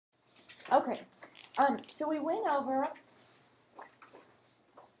Okay, so we went over,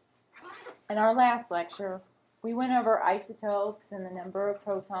 in our last lecture, we went over isotopes and the number of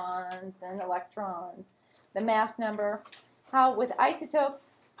protons and electrons, the mass number, how with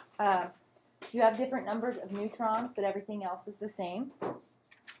isotopes you have different numbers of neutrons, but everything else is the same.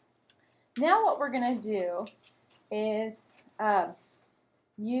 Now what we're going to do is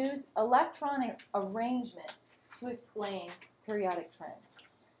use electronic arrangement to explain periodic trends.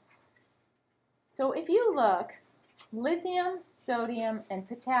 So if you look, lithium, sodium, and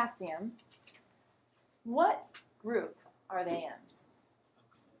potassium, what group are they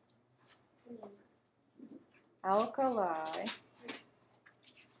in? Alkali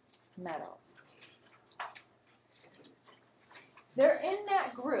metals. They're in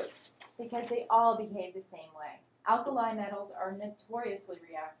that group because they all behave the same way. Alkali metals are notoriously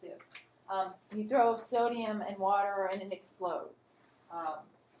reactive. You throw sodium and water and it explodes.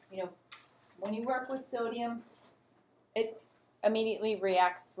 When you work with sodium, it immediately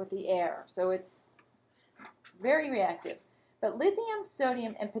reacts with the air. So it's very reactive. But lithium,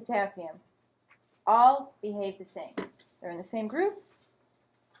 sodium, and potassium all behave the same. They're in the same group.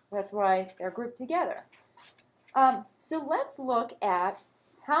 That's why they're grouped together. So let's look at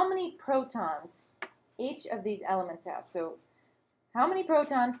how many protons each of these elements has. So how many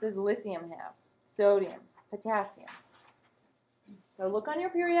protons does lithium have? Sodium, potassium. So look on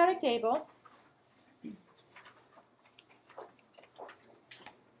your periodic table.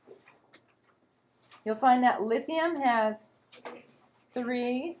 You'll find that lithium has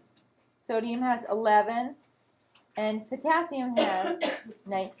 3, sodium has 11, and potassium has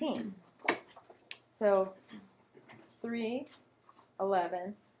 19. So 3,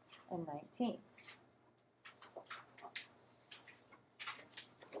 11, and 19.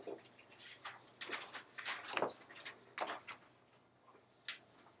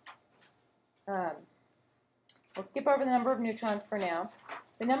 We'll skip over the number of neutrons for now.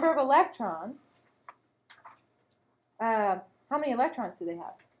 The number of electrons, how many electrons do they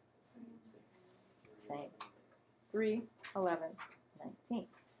have? Same. 3, 11, 19.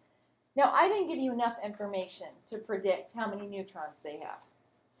 Now, I didn't give you enough information to predict how many neutrons they have.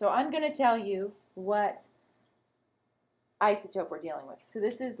 So I'm going to tell you what isotope we're dealing with. So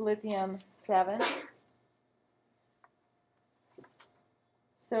this is lithium 7,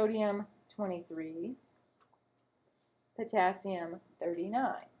 sodium 23, potassium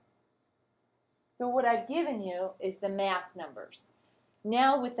 39. So what I've given you is the mass numbers.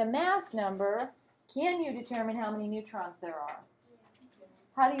 Now with the mass number, can you determine how many neutrons there are?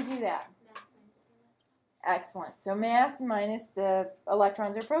 How do you do that? Excellent. So mass minus the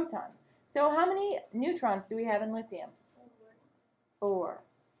electrons or protons. So how many neutrons do we have in lithium? 4.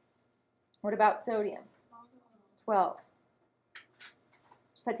 What about sodium? 12.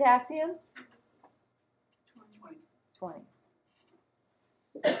 Potassium? 20.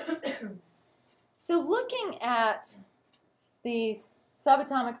 So looking at these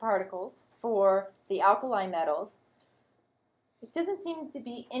subatomic particles for the alkali metals, it doesn't seem to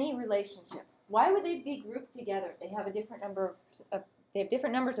be any relationship. Why would they be grouped together? They have a different number of,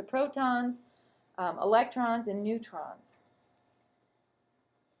 different numbers of protons, electrons, and neutrons.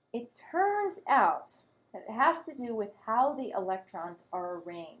 It turns out that it has to do with how the electrons are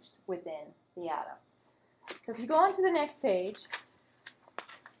arranged within the atom. So if you go on to the next page,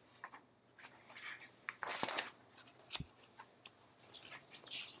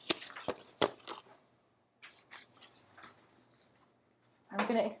 I'm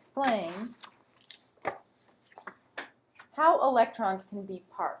going to explain how electrons can be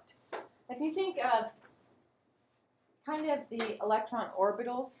parked. If you think of kind of the electron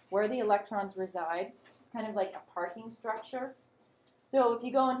orbitals, where the electrons reside, it's kind of like a parking structure. So if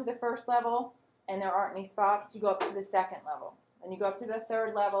you go into the first level and there aren't any spots, you go up to the second level. And you go up to the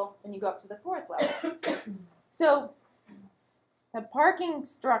third level, and you go up to the fourth level. So the parking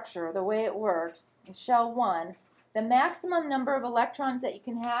structure, the way it works, in shell 1, the maximum number of electrons that you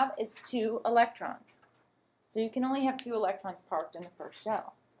can have is 2 electrons. So you can only have 2 electrons parked in the first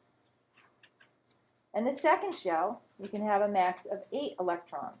shell. And the second shell, you can have a max of 8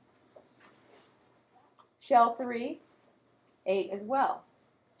 electrons. Shell 3, 8 as well.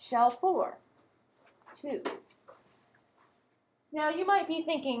 Shell 4, 2. Now you might be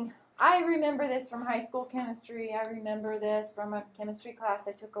thinking, I remember this from high school chemistry. I remember this from a chemistry class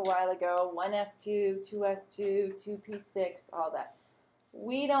I took a while ago. 1s2, 2s2, 2p6, all that.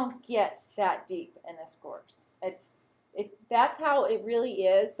 We don't get that deep in this course. That's how it really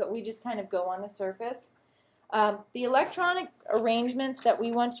is, but we just kind of go on the surface. The electronic arrangements that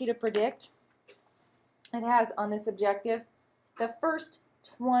we want you to predict, it has on this objective, the first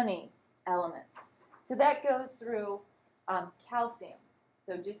 20 elements. So that goes through calcium.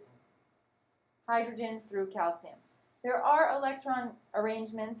 So just hydrogen through calcium. There are electron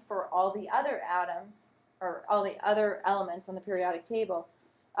arrangements for all the other atoms, or all the other elements on the periodic table,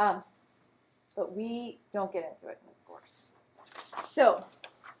 but we don't get into it in this course. So,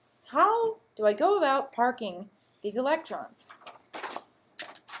 how do I go about parking these electrons?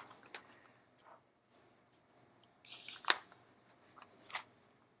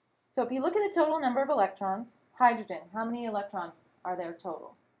 So if you look at the total number of electrons, hydrogen, how many electrons are there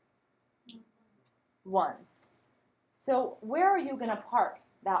total? 1. So where are you going to park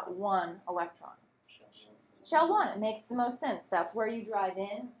that 1 electron? Shell 1. It makes the most sense. That's where you drive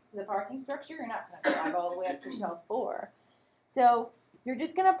in to the parking structure. You're not going to drive all the way up to shell 4. So you're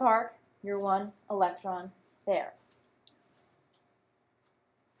just going to park your 1 electron there.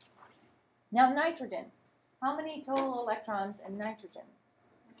 Now nitrogen. How many total electrons in nitrogen?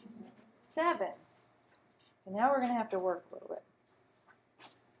 7. And now we're going to have to work a little bit.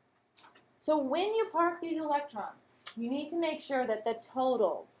 So when you park these electrons, you need to make sure that the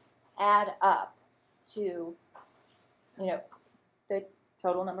totals add up to, the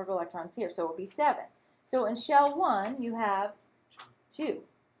total number of electrons here. So it will be 7. So in shell 1, you have 2.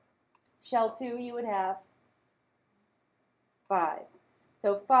 Shell 2, you would have 5.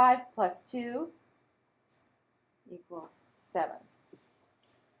 So 5 plus 2 equals 7.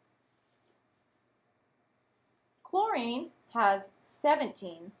 Chlorine has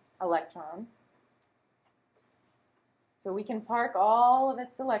 17 electrons. So we can park all of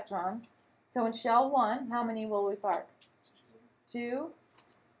its electrons. So in shell 1, how many will we park? 2.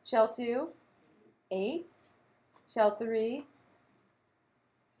 Shell 2, 8. Shell 3,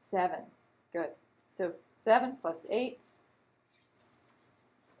 7. Good. So 7 plus 8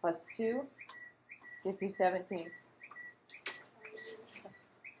 plus 2 gives you 17.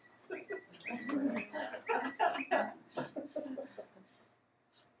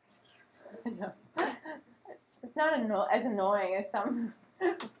 No. It's not as annoying as some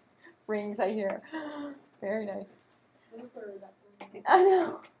rings I hear. Very nice. I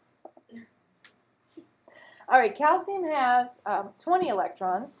know. All right, calcium has 20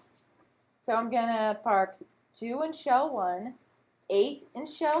 electrons. So I'm going to park 2 in shell 1, 8 in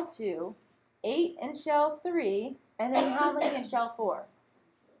shell 2, 8 in shell 3, and then how many in shell 4?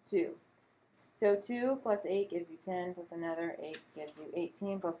 2. So 2 plus 8 gives you 10, plus another 8 gives you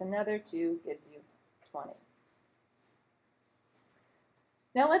 18, plus another 2 gives you 20.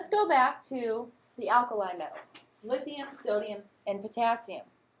 Now let's go back to the alkali metals, lithium, sodium, and potassium.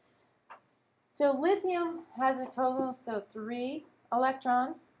 So lithium has a total of 3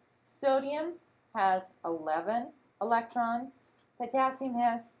 electrons. Sodium has 11 electrons. Potassium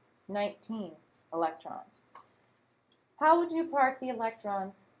has 19 electrons. How would you park the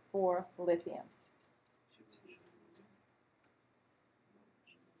electrons for lithium?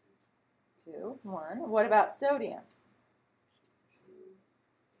 2, 1. What about sodium?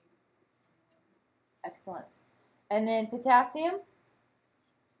 Excellent. And then potassium?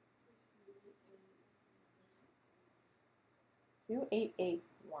 2, 8, 8,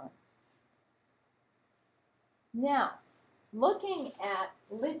 1. Now, looking at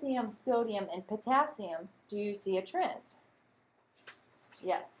lithium, sodium, and potassium, do you see a trend?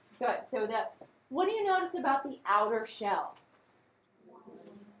 Yes, good. So what do you notice about the outer shell?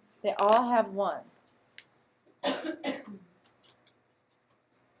 They all have 1.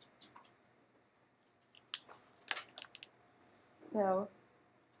 So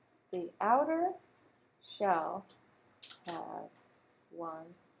the outer shell has 1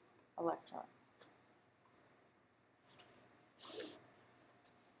 electron.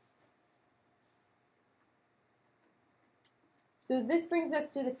 So this brings us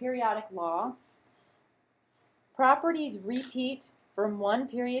to the periodic law. Properties repeat from one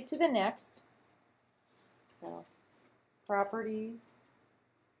period to the next. So properties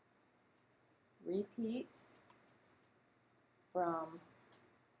repeat from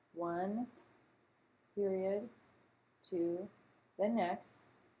one period to the next.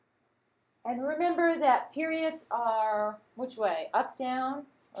 And remember that periods are which way? Up, down,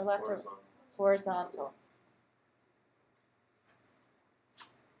 or left or horizontal?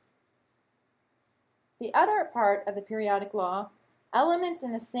 The other part of the periodic law, elements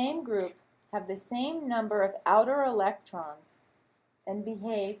in the same group have the same number of outer electrons and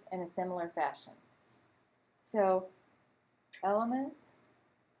behave in a similar fashion. So elements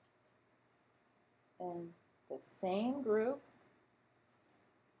in the same group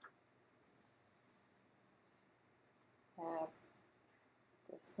have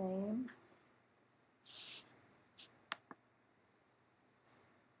the same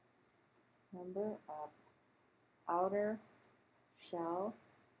number of outer shell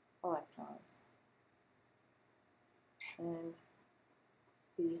electrons and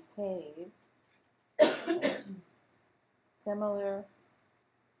behave in similar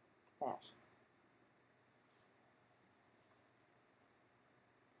fashion.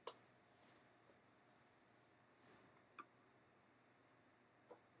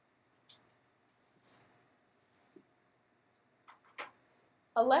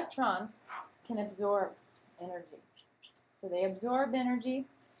 Electrons can absorb energy. So they absorb energy,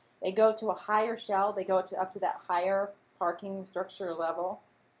 they go to a higher shell, they go up to that higher parking structure level,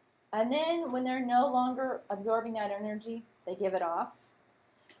 and then when they're no longer absorbing that energy, they give it off.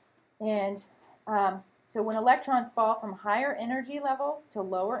 And so when electrons fall from higher energy levels to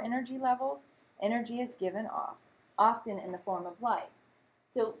lower energy levels, energy is given off, often in the form of light.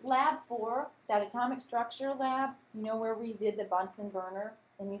 So lab 4, that atomic structure lab, you know where we did the Bunsen burner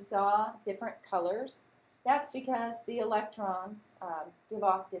and you saw different colors? That's because the electrons give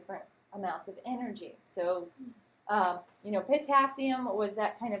off different amounts of energy. So, you know, potassium was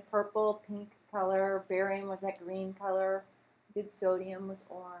that kind of purple, pink color. Barium was that green color. Good sodium was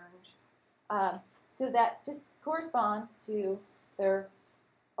orange. So that just corresponds to their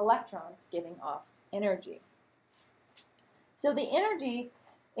electrons giving off energy. So the energy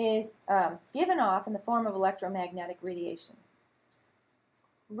is given off in the form of electromagnetic radiation.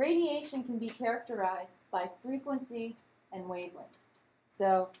 Radiation can be characterized by frequency and wavelength.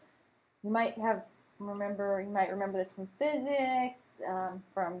 So you might remember this from physics,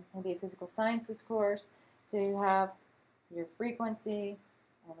 from maybe a physical sciences course. So you have your frequency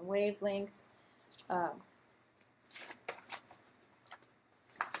and wavelength. What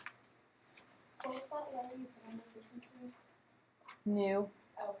was that letter you put on the frequency? Nu.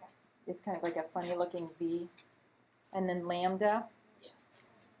 Oh, okay. It's kind of like a funny looking V. And then lambda. Yeah.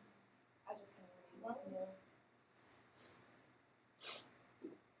 I just kind of read what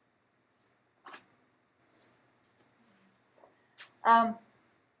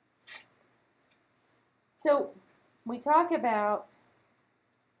So we talk about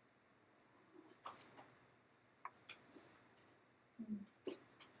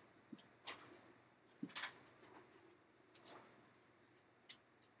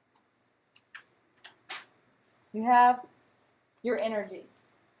you have your energy.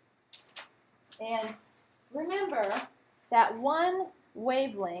 And remember that one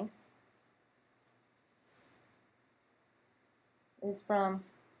wavelength is from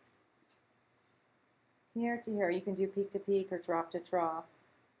here to here. You can do peak to peak or trough to trough.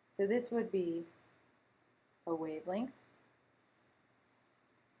 So this would be a wavelength.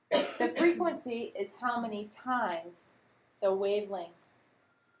 The frequency is how many times the wavelength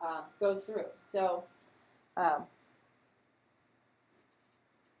goes through. So if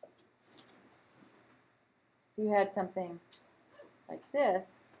you had something like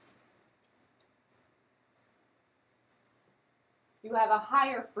this, you have a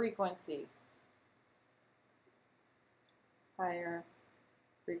higher frequency. Higher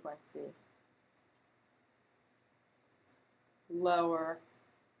frequency. Lower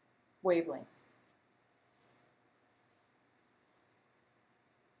wavelength.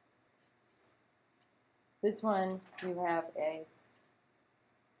 This one, you have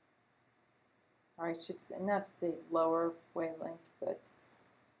or I should say, not just a lower wavelength, but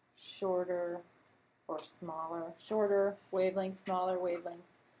shorter or smaller. Shorter wavelength, smaller wavelength.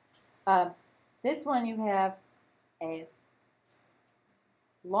 This one, you have a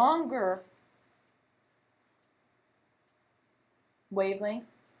longer wavelength.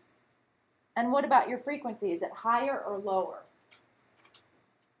 And what about your frequency? Is it higher or lower?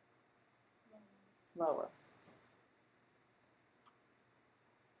 Lower.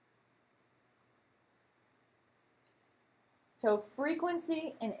 So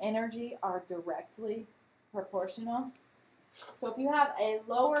frequency and energy are directly proportional. So if you have a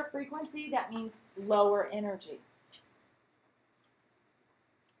lower frequency, that means lower energy.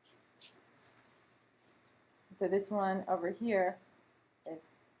 So this one over here is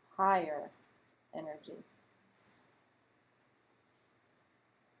higher energy.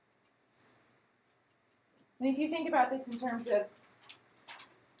 And if you think about this in terms of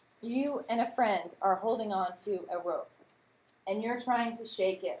you and a friend are holding on to a rope and you're trying to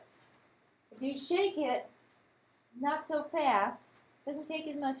shake it. If you shake it not so fast, it doesn't take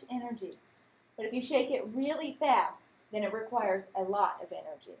as much energy. But if you shake it really fast, then it requires a lot of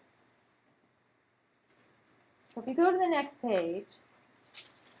energy. So if you go to the next page,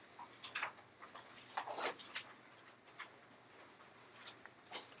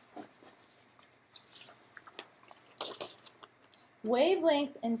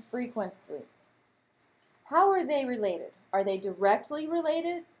 Wavelength and frequency. How are they related? Are they directly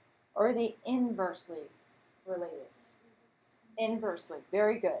related or are they inversely related? Inversely.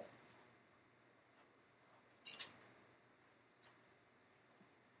 Very good.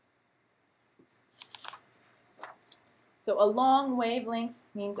 So a long wavelength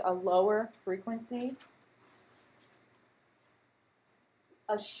means a lower frequency.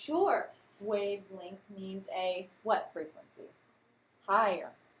 A short wavelength means a what frequency?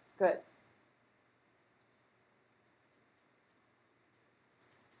 Higher. Good.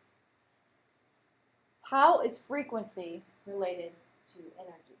 How is frequency related to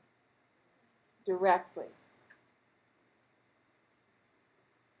energy? Directly.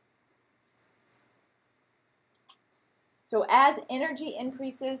 So as energy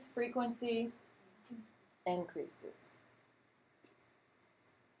increases, frequency increases.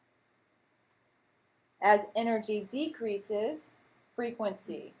 As energy decreases,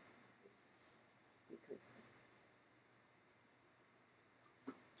 frequency decreases.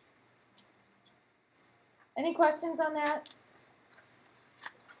 Any questions on that?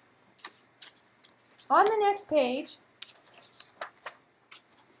 On the next page,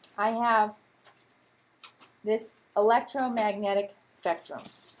 I have this electromagnetic spectrum.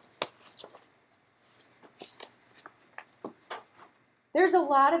 There's a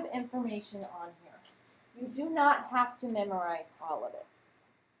lot of information on here. You do not have to memorize all of it.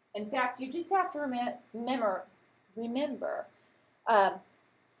 In fact, you just have to remember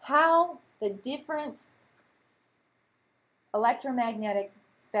how the different electromagnetic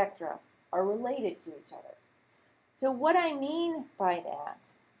spectra are related to each other. So what I mean by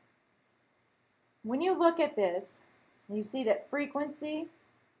that, when you look at this, you see that frequency,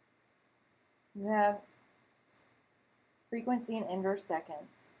 you have frequency in inverse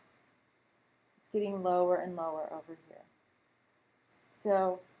seconds. It's getting lower and lower over here.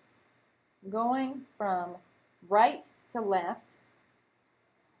 So going from right to left,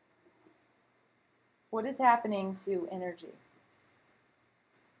 what is happening to energy?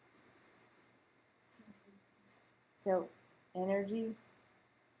 So energy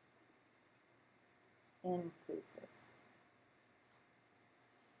increases.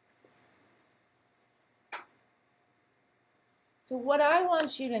 So what I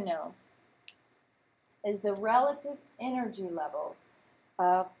want you to know is the relative energy levels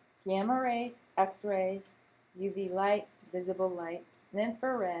of gamma rays, X-rays, UV light, visible light,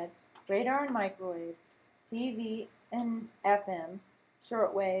 infrared, radar and microwave, TV and FM,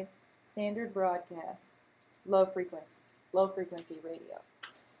 shortwave, standard broadcast, low frequency radio.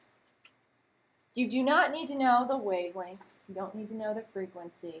 You do not need to know the wavelength. You don't need to know the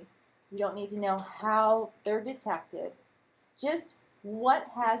frequency. You don't need to know how they're detected. Just what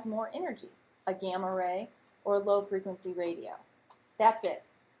has more energy, a gamma ray or low frequency radio. That's it.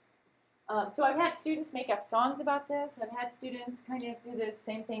 So I've had students make up songs about this. I've had students kind of do the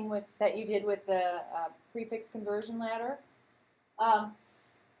same thing that you did with the prefix conversion ladder.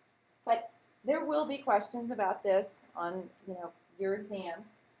 But there will be questions about this on your exam.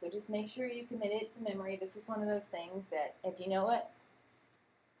 So just make sure you commit it to memory. This is one of those things that if you know it,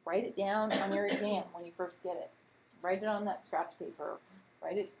 write it down on your exam when you first get it. Write it on that scratch paper.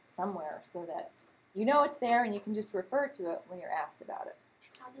 Write it somewhere so that you know it's there and you can just refer to it when you're asked about it.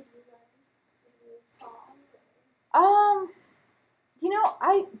 How did you learn? Did you fall?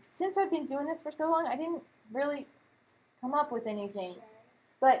 Since I've been doing this for so long, I didn't really come up with anything. Sure.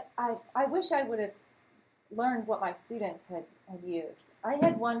 But I wish I would have learned what my students had used. I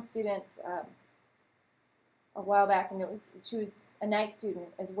had one student a while back, and she was a night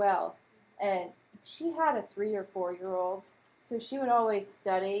student as well, and she had a 3 or 4 year old, so she would always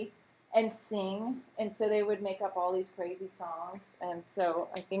study and sing, and so they would make up all these crazy songs, and so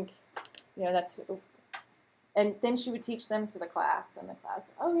I think that's. And then she would teach them to the class, and the class,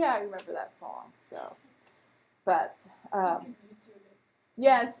 oh yeah, I remember that song. So, but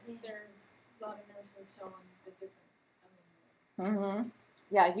yes. There's a lot of nurses showing the different.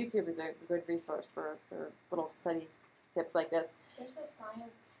 Yeah, YouTube is a good resource for little study tips like this. There's a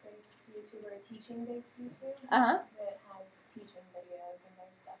science-based YouTube or a teaching-based YouTube Uh-huh. that has teaching videos, and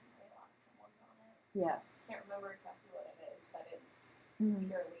there's definitely a lot of homework on it. Yes. I can't remember exactly what it is, but it's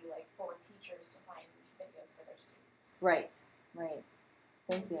purely like for teachers to find videos for their students. Right.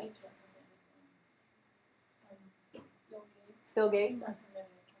 Thank you. Gates recommended Bill Gates. Bill Gates?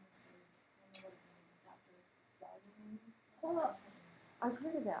 Recommended chemistry. And what is his name? Dr. Zalman? Oh, I've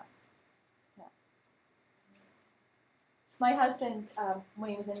heard of that. Yeah. My husband,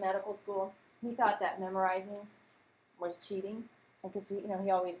 when he was in medical school, he thought that memorizing was cheating, because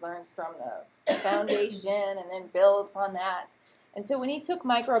he always learns from the foundation and then builds on that. And so when he took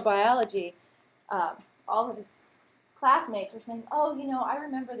microbiology, all of his classmates were saying, "Oh, you know, I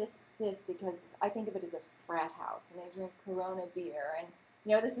remember this because I think of it as a frat house, and they drink Corona beer, and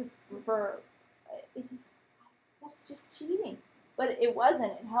you know, this is for that's just cheating." But it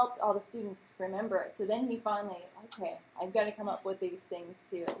wasn't. It helped all the students remember it. So then he finally, okay, I've got to come up with these things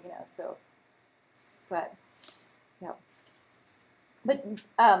too, you know. So, but yeah. But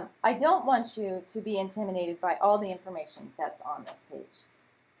I don't want you to be intimidated by all the information that's on this page.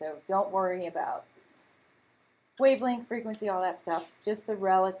 So don't worry about wavelength, frequency, all that stuff. Just the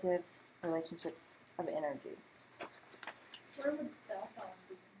relative relationships of energy. Where would cell phone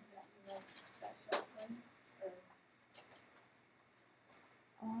be? That short one?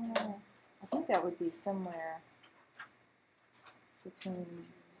 Or I think that would be somewhere between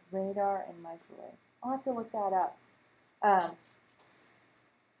radar and microwave. I'll have to look that up.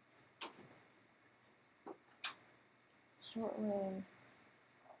 Shortwave.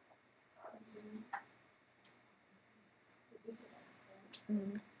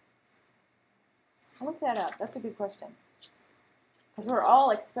 I'll look that up. That's a good question. Because we're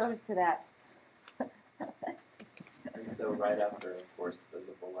all exposed to that. And so right after, of course,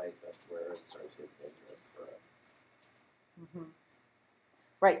 visible light, that's where it starts getting dangerous for us. Mm-hmm.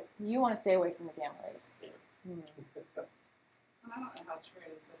 Right. You want to stay away from the gamma rays. Yeah. Mm-hmm. I don't know how true it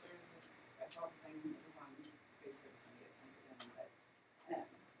is, but there's this, I saw this thing, it was on Facebook, somebody had sent it in, but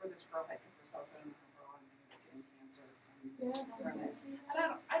where this girl had kept her cell phone in her bra and ended up getting cancer from it.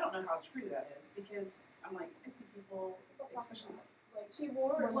 And I don't know how true that is, because I'm like, I see people, especially like she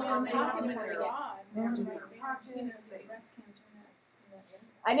wore it well, in they the have pocket it of in her their- bra. they have it in Like, their they pockets, had they- breast cancer in that area.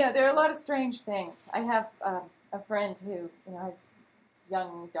 I know there are a lot of strange things. I have a friend who, you know, has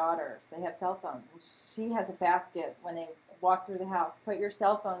young daughters. They have cell phones, and she has a basket when they walk through the house. Put your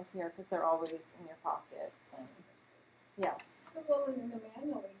cell phones here because they're always in your pockets. And yeah. Well, in the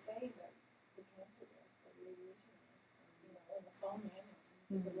manual they say that the cancer risk, the radiation risk, you know, in the phone manuals,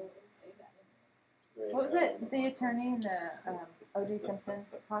 people will say that in there. What was it? The attorney in the O.J. Simpson,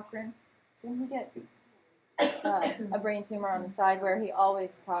 Cochran? Didn't he get a brain tumor on the side where he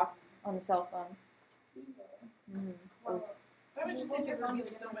always talked on the cell phone? Mm-hmm. I would just think there would be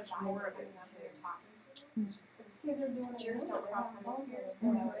so much more of it, because It's just Kids are doing it ears now, don't they're cross having hemispheres, phones. so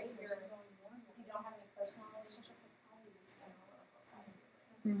Right. if you don't have any personal relationship with the colleague, it's the analytical side of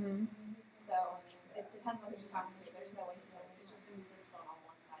your brain. Mm-hmm. So, I mean, it depends on who you're talking to. There's no way to know. It just seems this phone on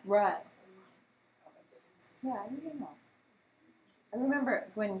one side. Right. All the time. Yeah, I don't know. I remember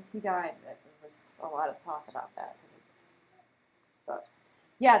when he died that there was a lot of talk about that. But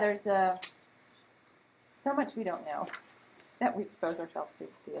yeah, there's so much we don't know that we expose ourselves to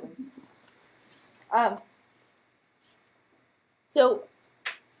daily. So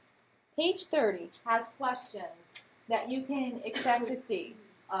page 30 has questions that you can expect to see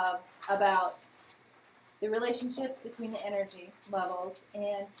about the relationships between the energy levels.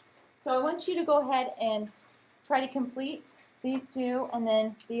 And so I want you to go ahead and try to complete these two and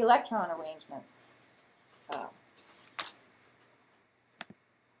then the electron arrangements.